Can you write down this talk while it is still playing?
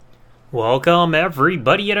Welcome,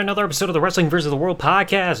 everybody, yet another episode of the Wrestling vs. the World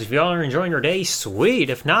podcast. If y'all are enjoying your day, sweet.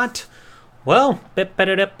 If not, well,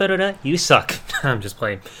 you suck. I'm just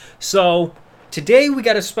playing. So, today we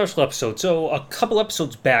got a special episode. So, a couple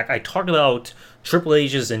episodes back, I talked about Triple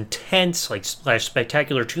H's intense, slash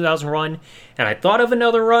spectacular 2000 run, and I thought of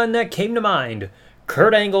another run that came to mind.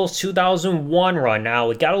 Kurt Angle's 2001 run. Now,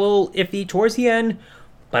 it got a little iffy towards the end,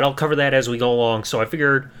 but I'll cover that as we go along. So, I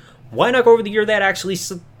figured, why not go over the year that actually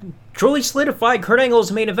truly solidified Kurt Angle as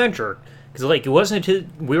the main eventer? Because, it wasn't until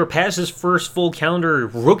we were past his first full calendar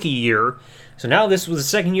rookie year. So now this was the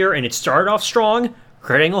second year, and it started off strong.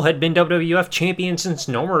 Kurt Angle had been WWF champion since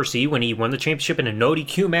No Mercy when he won the championship in a no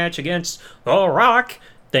DQ match against The Rock,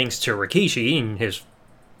 thanks to Rikishi and his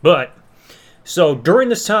butt. So during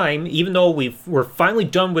this time, even though we're finally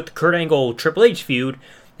done with the Kurt Angle Triple H feud,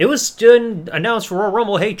 it was still announced for Royal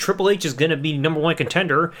Rumble, hey, Triple H is going to be number one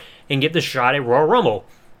contender and get the shot at Royal Rumble.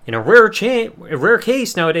 In a rare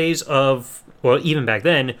case nowadays of, well, even back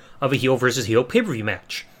then, of a heel versus heel pay-per-view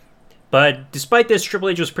match. But despite this, Triple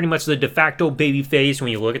H was pretty much the de facto babyface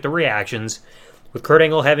when you look at the reactions, with Kurt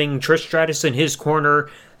Angle having Trish Stratus in his corner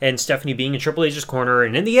and Stephanie being in Triple H's corner.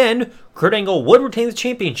 And in the end, Kurt Angle would retain the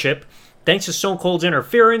championship thanks to Stone Cold's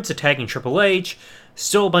interference, attacking Triple H.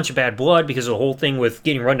 Still a bunch of bad blood because of the whole thing with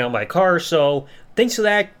getting run down by a car, so thanks to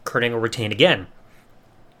that, Kurt Angle retained again.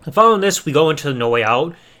 And following this, we go into the No Way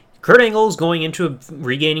Out. Kurt Angle is going into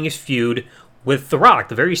regaining his feud with The Rock,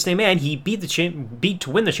 the very same man he beat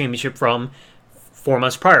to win the championship from 4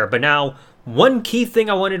 months prior. But now, one key thing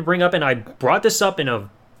I wanted to bring up, and I brought this up in a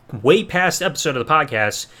way past episode of the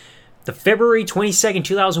podcast, the February 22nd,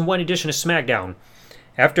 2001 edition of SmackDown.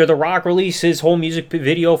 After The Rock released his whole music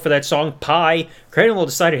video for that song, Pie, Kurt Angle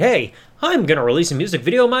decided, hey, I'm going to release a music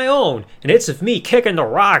video of my own, and it's of me kicking The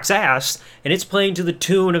Rock's ass, and it's playing to the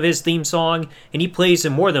tune of his theme song, and he plays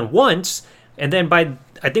it more than once, and then I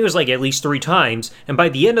think it was at least 3 times, and by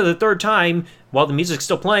the end of the 3rd time, while the music's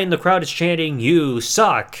still playing, the crowd is chanting, you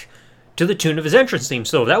suck, to the tune of his entrance theme.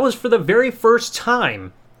 So that was for the very first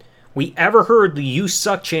time we ever heard the you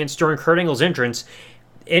suck chants during Kurt Angle's entrance,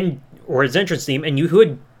 or his entrance theme, and you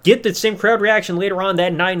would get the same crowd reaction later on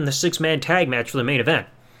that night in the 6-man tag match for the main event.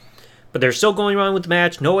 But they're still going on with the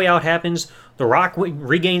match. No Way Out happens. The Rock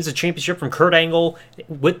regains the championship from Kurt Angle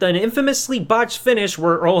with an infamously botched finish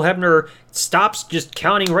where Earl Hebner stops just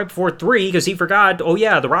counting right before 3 because he forgot, oh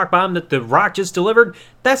yeah, the Rock Bottom that the Rock just delivered,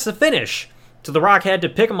 that's the finish. So the Rock had to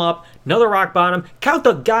pick him up, another Rock Bottom, count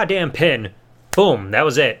the goddamn pin. Boom, that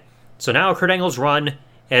was it. So now Kurt Angle's run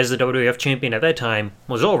as the WWF champion at that time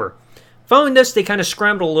was over. Following this, they kind of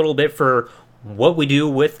scrambled a little bit for what we do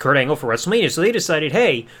with Kurt Angle for WrestleMania. So they decided,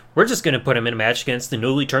 hey, we're just going to put him in a match against the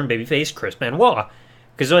newly turned babyface Chris Benoit.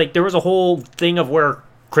 Because there was a whole thing of where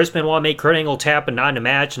Chris Benoit made Kurt Angle tap and not in a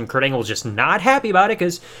match, and Kurt Angle was just not happy about it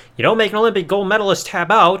because you don't make an Olympic gold medalist tap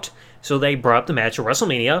out. So they brought up the match at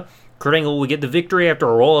WrestleMania. Kurt Angle would get the victory after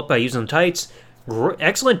a roll-up by using the tights.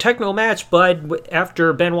 Excellent technical match, but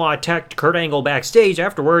after Benoit attacked Kurt Angle backstage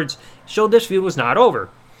afterwards, showed this feud was not over.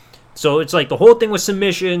 So it's the whole thing with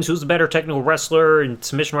submissions, who's the better technical wrestler and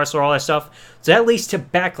submission wrestler, all that stuff. So that leads to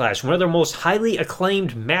Backlash, one of their most highly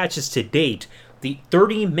acclaimed matches to date. The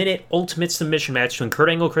 30-minute ultimate submission match between Kurt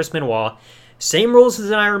Angle and Chris Benoit. Same rules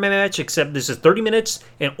as an Iron Man match, except this is 30 minutes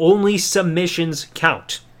and only submissions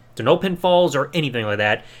count. So no pinfalls or anything like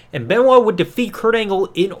that. And Benoit would defeat Kurt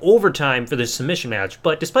Angle in overtime for this submission match.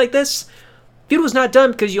 But despite this, feud was not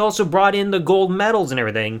done because you also brought in the gold medals and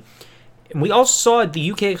everything. And we also saw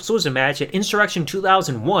the UK exclusive match at Insurrection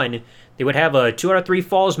 2001. They would have a 2 out of 3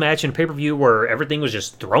 falls match in a pay-per-view where everything was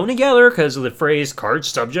just thrown together because of the phrase "cards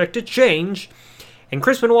subject to change." And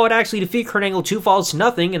Chris Benoit would actually defeat Kurt Angle 2 falls to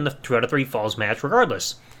nothing in the 2 out of 3 falls match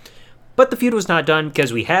regardless. But the feud was not done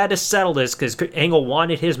because we had to settle this because Angle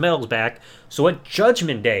wanted his medals back. So at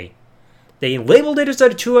Judgment Day, they labeled it as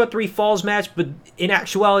a 2 out of 3 falls match, but in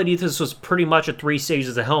actuality this was pretty much a 3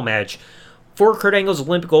 stages of hell match for Kurt Angle's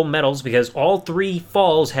Olympic gold medals because all 3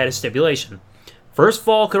 falls had a stipulation. First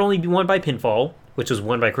fall could only be won by pinfall, which was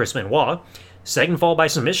won by Chris Benoit. Second fall by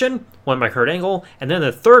submission, won by Kurt Angle. And then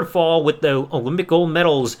the third fall with the Olympic gold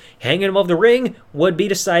medals hanging above the ring would be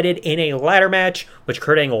decided in a ladder match, which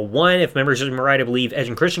Kurt Angle won. If members of right, I believe Edge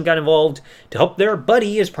and Christian got involved to help their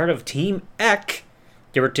buddy as part of Team Eck.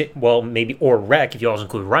 Maybe, or Wreck if you also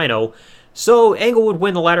include Rhino. So Angle would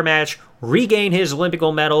win the ladder match, regain his Olympic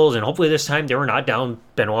gold medals, and hopefully this time they were not down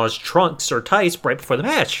Benoit's trunks or tights right before the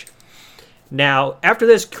match. Now, after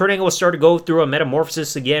this, Kurt Angle started to go through a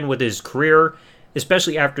metamorphosis again with his career.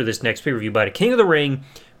 especially after this next pay-per-view. But at King of the Ring,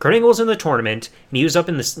 Kurt Angle was in the tournament, and he was up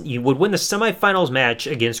in the. He would win the semifinals match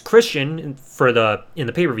against Christian in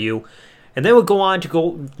the pay-per-view, and then would go on to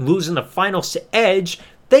go lose in the finals to Edge,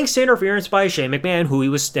 thanks to interference by Shane McMahon, who he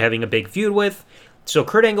was having a big feud with. So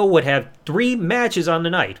Kurt Angle would have 3 matches on the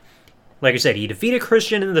night. Like I said, he defeated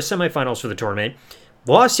Christian in the semifinals for the tournament,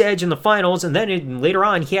 lost to Edge in the finals, and then later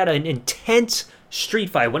on he had an intense street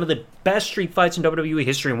fight, one of the best street fights in WWE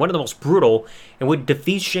history and one of the most brutal, and would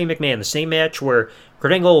defeat Shane McMahon. The same match where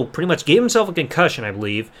Kurt Angle pretty much gave himself a concussion, I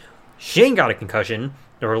believe. Shane got a concussion.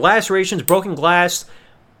 There were lacerations, broken glass,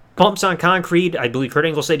 bumps on concrete. I believe Kurt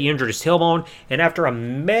Angle said he injured his tailbone, and after a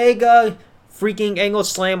mega freaking angle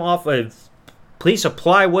slam off a piece of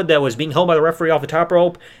plywood that was being held by the referee off the top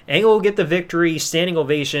rope, Angle will get the victory, standing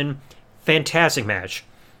ovation. Fantastic match.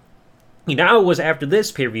 Now it was after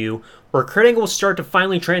this pay-per-view where Kurt Angle will start to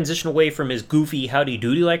finally transition away from his goofy Howdy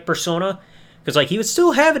Doody-like persona. Because he would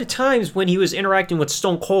still have it at times when he was interacting with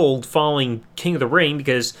Stone Cold following King of the Ring,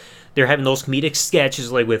 because they're having those comedic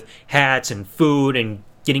sketches like with hats and food and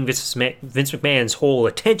getting Vince McMahon's whole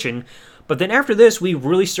attention. But then after this, we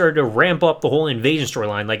really started to ramp up the whole Invasion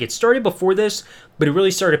storyline. It started before this, but it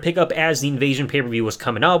really started to pick up as the Invasion pay-per-view was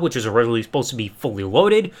coming up, which was originally supposed to be fully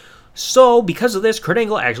loaded. So, because of this, Kurt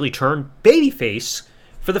Angle actually turned babyface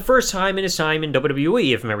for the first time in his time in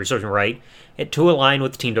WWE, if memory serves me right, to align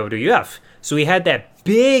with Team WWF. So he had that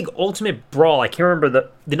big Ultimate Brawl. I can't remember the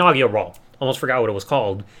inaugural Brawl. Almost forgot what it was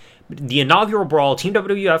called. The inaugural Brawl, Team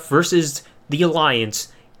WWF versus the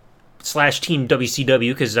Alliance / Team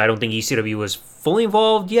WCW, because I don't think ECW was fully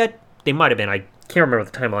involved yet. They might have been. I can't remember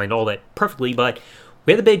the timeline all that perfectly, but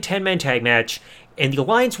we had the big 10-man tag match, and the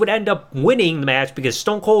Alliance would end up winning the match because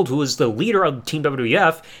Stone Cold, who was the leader of Team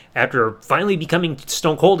WWF, after finally becoming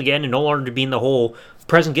Stone Cold again and no longer being the whole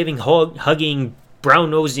present-giving, hugging,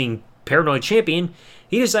 brown-nosing, paranoid champion,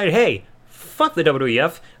 he decided, hey, fuck the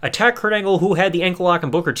WWF, attack Kurt Angle, who had the ankle lock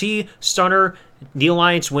and Booker T, stunner, the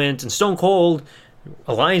Alliance wins, and Stone Cold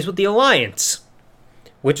aligns with the Alliance.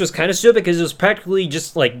 Which was kind of stupid because it was practically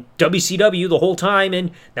just like WCW the whole time,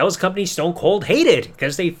 and that was a company Stone Cold hated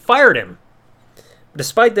because they fired him.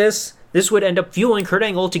 Despite this would end up fueling Kurt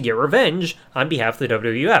Angle to get revenge on behalf of the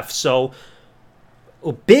WWF. So,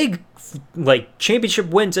 big championship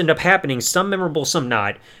wins end up happening, some memorable, some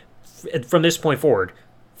not, from this point forward.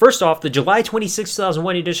 First off, the July 26,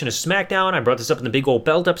 2001 edition of SmackDown, I brought this up in the Big Old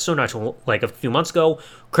Belt episode a few months ago.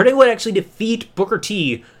 Kurt Angle would actually defeat Booker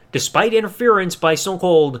T, despite interference by Stone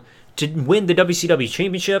Cold, to win the WCW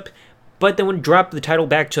Championship, but then would drop the title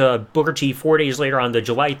back to Booker T 4 days later on the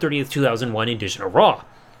July 30th, 2001 edition of Raw.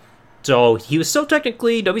 So he was still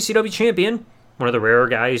technically WCW Champion, one of the rarer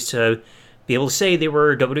guys to be able to say they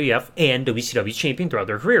were WWF and WCW Champion throughout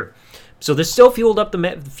their career. So this still fueled up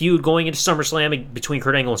the feud going into SummerSlam between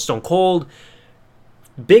Kurt Angle and Stone Cold.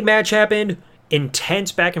 Big match happened.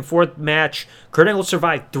 Intense back and forth match. Kurt Angle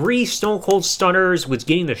survived 3 Stone Cold stunners, was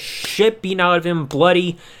getting the shit beaten out of him,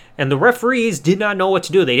 bloody, and the referees did not know what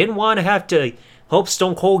to do. They didn't want to have to help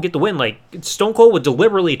Stone Cold get the win. Stone Cold would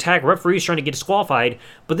deliberately attack referees trying to get disqualified,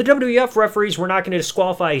 but the WWF referees were not going to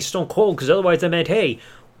disqualify Stone Cold because otherwise that meant, hey,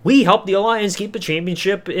 we helped the Alliance keep the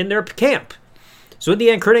championship in their camp. So in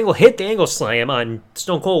the end, Kurt Angle hit the angle slam on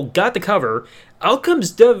Stone Cold, got the cover. Out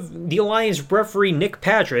comes the Alliance referee Nick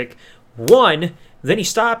Patrick, won, then he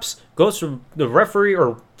stops, goes to the referee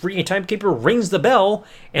or freaking timekeeper, rings the bell,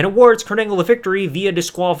 and awards Kurt Angle the victory via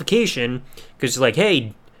disqualification, because he's like,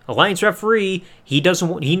 hey, Alliance referee, he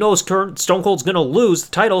knows Stone Cold's going to lose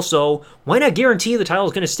the title, so why not guarantee the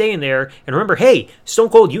title's going to stay in there? And remember, hey, Stone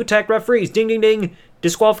Cold, you attack referees, ding, ding, ding,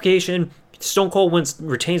 disqualification, Stone Cold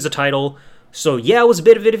retains the title. So yeah, it was a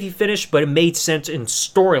bit of an iffy finish, but it made sense in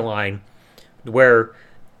storyline, where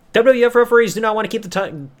WWF referees do not want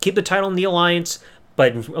to keep the title in the Alliance,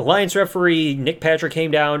 but Alliance referee Nick Patrick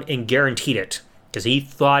came down and guaranteed it, because he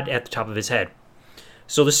thought at the top of his head.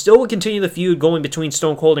 So this still would continue the feud going between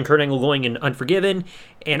Stone Cold and Kurt Angle going in Unforgiven,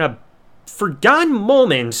 and a forgotten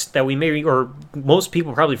moment that most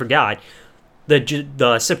people probably forgot,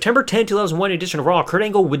 the September 10, 2001 edition of Raw, Kurt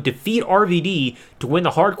Angle would defeat RVD to win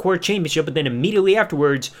the Hardcore Championship, but then immediately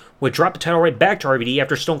afterwards would drop the title right back to RVD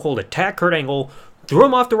after Stone Cold attacked Kurt Angle, threw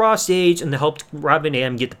him off the Raw stage, and helped Rob Van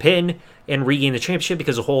Dam get the pin and regain the championship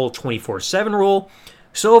because of the whole 24/7 rule.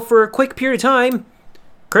 So for a quick period of time,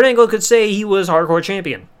 Kurt Angle could say he was Hardcore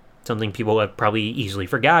Champion, something people have probably easily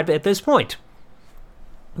forgot at this point.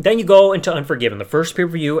 Then you go into Unforgiven, the first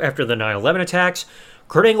pay-per-view after the 9/11 attacks.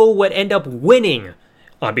 Kurt Angle would end up winning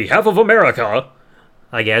on behalf of America,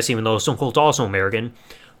 I guess, even though Stone Cold's also American.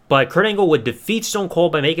 But Kurt Angle would defeat Stone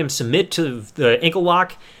Cold by making him submit to the ankle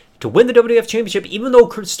lock, to win the WWF Championship, even though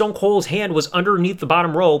Stone Cold's hand was underneath the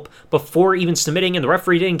bottom rope before even submitting, and the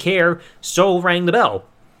referee didn't care, so rang the bell.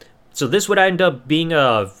 So this would end up being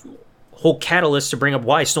a whole catalyst to bring up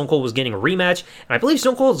why Stone Cold was getting a rematch. And I believe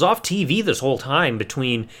Stone Cold was off TV this whole time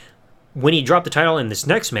between when he dropped the title in this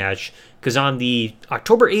next match, because on the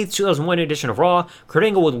October 8th, 2001 edition of Raw, Kurt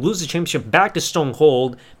Angle would lose the championship back to Stone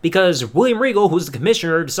Cold because William Regal, who was the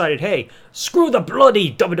commissioner, decided, hey, screw the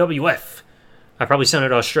bloody WWF. I probably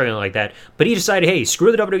sounded Australian like that, but he decided, hey,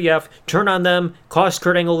 screw the WWF, turn on them, cost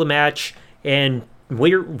Kurt Angle the match, and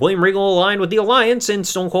William Regal aligned with the Alliance, and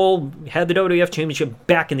Stone Cold had the WWF Championship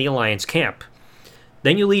back in the Alliance camp.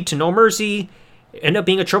 Then you lead to No Mercy, end up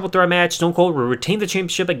being a triple threat match. Stone Cold will retain the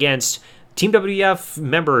championship against Team WWF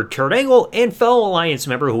member Kurt Angle and fellow Alliance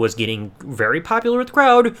member who was getting very popular with the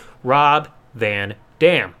crowd, Rob Van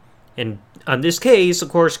Dam. And on this case, of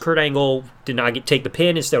course, Kurt Angle did not take the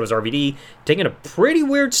pin. Instead, it was RVD taking a pretty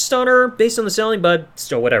weird stunner based on the selling, but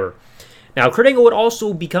still whatever. Now, Kurt Angle would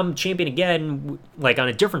also become champion again, like on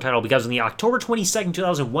a different title, because in the October 22nd,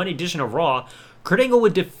 2001 edition of Raw, Kurt Angle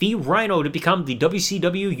would defeat Rhino to become the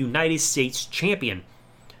WCW United States Champion.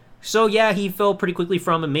 So yeah, he fell pretty quickly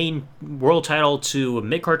from a main world title to a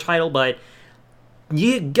mid-card title, but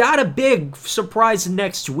you got a big surprise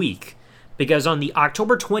next week. Because on the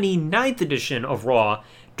October 29th edition of Raw,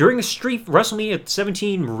 during a WrestleMania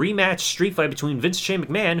 17 rematch street fight between Vince and Shane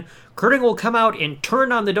McMahon, Kurt Angle will come out and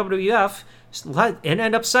turn on the WWF and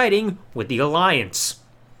end up siding with the Alliance.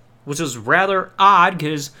 Which was rather odd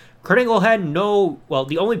because Kurt Angle had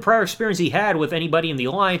the only prior experience he had with anybody in the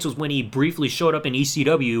Alliance was when he briefly showed up in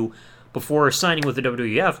ECW before signing with the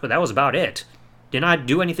WWF, but that was about it. Did not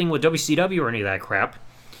do anything with WCW or any of that crap.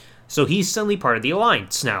 So he's suddenly part of the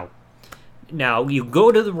Alliance now. Now, you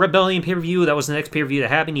go to the Rebellion pay-per-view, that was the next pay-per-view that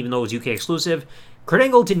happened, even though it was UK exclusive. Kurt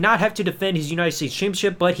Angle did not have to defend his United States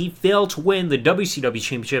Championship, but he failed to win the WCW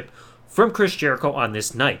Championship from Chris Jericho on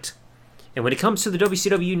this night. And when it comes to the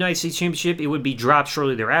WCW United States Championship, it would be dropped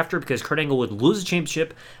shortly thereafter because Kurt Angle would lose the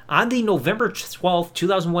championship on the November 12th,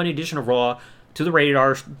 2001 edition of Raw to the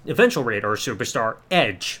eventual Rated R superstar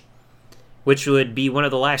Edge, which would be one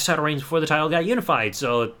of the last title reigns before the title got unified,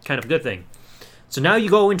 so kind of a good thing. So now you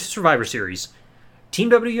go into Survivor Series. Team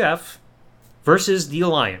WWF versus the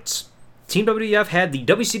Alliance. Team WWF had the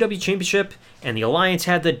WCW Championship, and the Alliance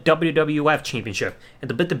had the WWF Championship.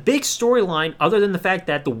 But the big storyline, other than the fact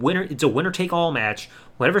that it's a winner-take-all match,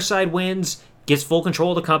 whatever side wins gets full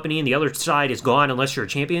control of the company, and the other side is gone unless you're a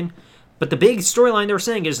champion. But the big storyline they were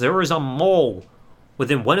saying is there was a mole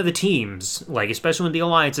within one of the teams, like especially in the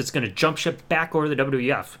Alliance, that's going to jump ship back over the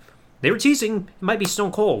WWF. They were teasing it might be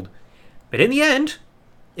Stone Cold. But in the end,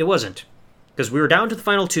 it wasn't. Because we were down to the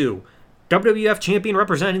final two. WWF Champion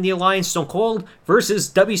representing the Alliance, Stone Cold, versus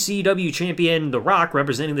WCW Champion, The Rock,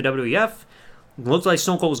 representing the WWF. It looked like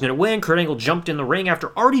Stone Cold was going to win. Kurt Angle jumped in the ring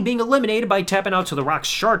after already being eliminated by tapping out to The Rock's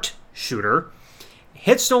sharpshooter.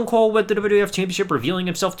 Hit Stone Cold with the WWF Championship, revealing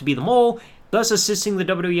himself to be the mole, thus assisting the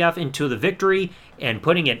WWF into the victory and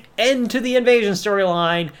putting an end to the Invasion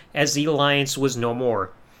storyline as the Alliance was no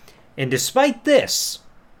more. And despite this,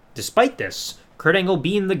 Kurt Angle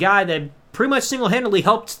being the guy that pretty much single-handedly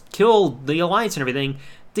helped kill the Alliance and everything,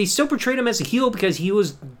 they still portrayed him as a heel because he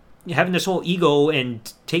was having this whole ego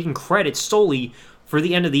and taking credit solely for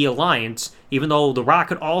the end of the Alliance, even though The Rock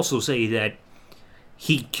could also say that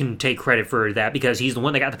he can take credit for that because he's the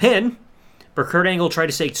one that got the pin. But Kurt Angle tried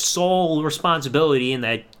to take sole responsibility, and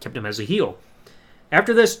that kept him as a heel.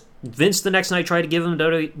 After this, Vince the next night tried to give him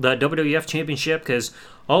the WWF Championship because,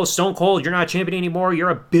 oh, Stone Cold, you're not champion anymore, you're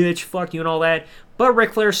a bitch, fuck you and all that. But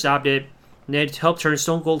Ric Flair stopped it, and it helped turn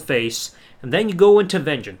Stone Cold face. And then you go into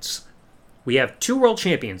Vengeance. We have two world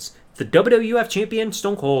champions, the WWF Champion,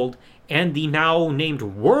 Stone Cold, and the now named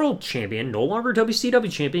World Champion, no longer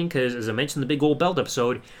WCW Champion, because as I mentioned in the Big Gold Belt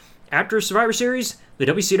episode, after Survivor Series, the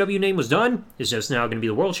WCW name was done. It's just now going to be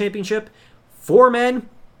the World Championship. 4 men,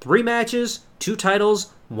 3 matches, 2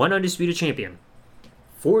 titles, 1 undisputed champion.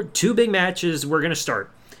 2 big matches we're going to start.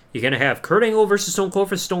 You're going to have Kurt Angle versus Stone Cold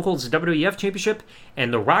for Stone Cold's WWF Championship,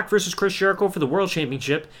 and The Rock versus Chris Jericho for the World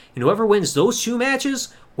Championship, and whoever wins those 2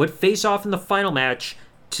 matches would face off in the final match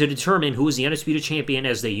to determine who is the undisputed champion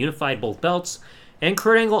as they unified both belts. And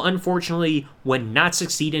Kurt Angle, unfortunately, would not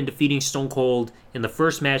succeed in defeating Stone Cold in the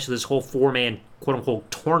first match of this whole 4-man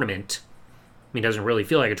quote-unquote tournament. I mean, it doesn't really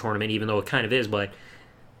feel like a tournament, even though it kind of is, but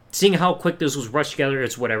seeing how quick this was rushed together,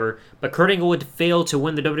 it's whatever. But Kurt Angle would fail to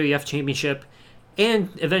win the WWF Championship,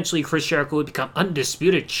 and eventually Chris Jericho would become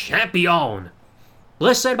undisputed champion. The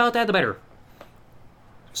less said about that, the better.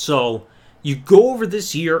 So, you go over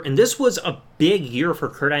this year, and this was a big year for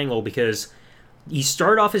Kurt Angle because He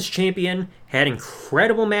started off as champion, had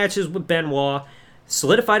incredible matches with Benoit,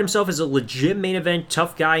 solidified himself as a legit main event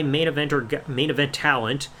tough guy, main event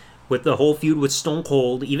talent with the whole feud with Stone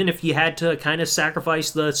Cold, even if you had to kind of sacrifice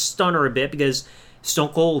the stunner a bit because Stone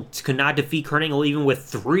Cold could not defeat Kurt Angle even with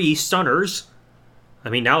 3 stunners. I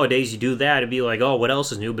mean, nowadays you do that, it'd be like, oh, what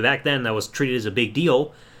else is new? But back then that was treated as a big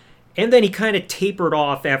deal. And then he kind of tapered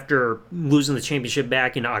off after losing the championship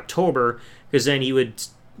back in October, because then he would,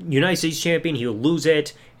 United States champion, he would lose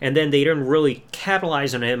it, and then they didn't really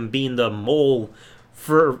capitalize on him being the mole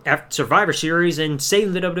for Survivor Series and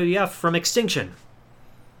saving the WWF from extinction.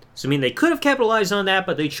 So, I mean, they could have capitalized on that,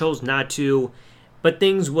 but they chose not to. But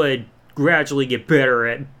things would gradually get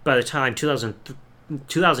better by the time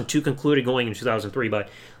 2002 concluded, going into 2003. But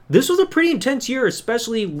this was a pretty intense year,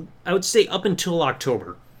 especially, I would say, up until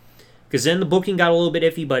October. Because then the booking got a little bit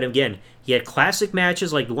iffy, but again, he had classic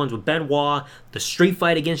matches like the ones with Benoit, the street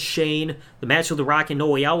fight against Shane, the match with The Rock and No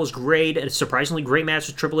Way Out was great, and a surprisingly great match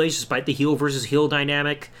with Triple H despite the heel versus heel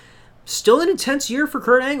dynamic. Still an intense year for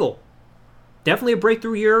Kurt Angle. Definitely a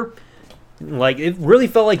breakthrough year. Like, it really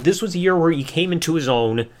felt like this was a year where he came into his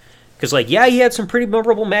own. Because, like, yeah, he had some pretty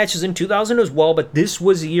memorable matches in 2000 as well, but this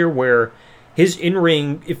was a year where his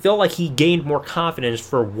in-ring, it felt like he gained more confidence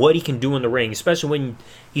for what he can do in the ring, especially when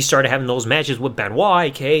he started having those matches with Benoit,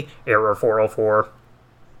 aka Error 404.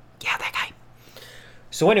 Yeah, that guy.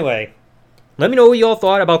 So anyway, let me know what you all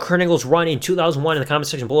thought about Kurt Angle's run in 2001 in the comment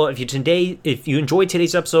section below. If you enjoyed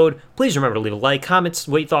today's episode, please remember to leave a like, comment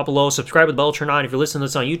what you thought below, subscribe with the bell turn on if you're listening to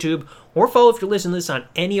this on YouTube, or follow if you're listening to this on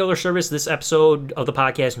any other service this episode of the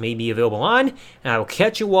podcast may be available on. And I will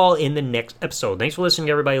catch you all in the next episode. Thanks for listening,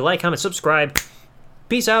 everybody. Like, comment, subscribe.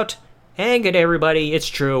 Peace out, and good day, everybody. It's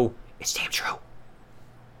true. It's damn true.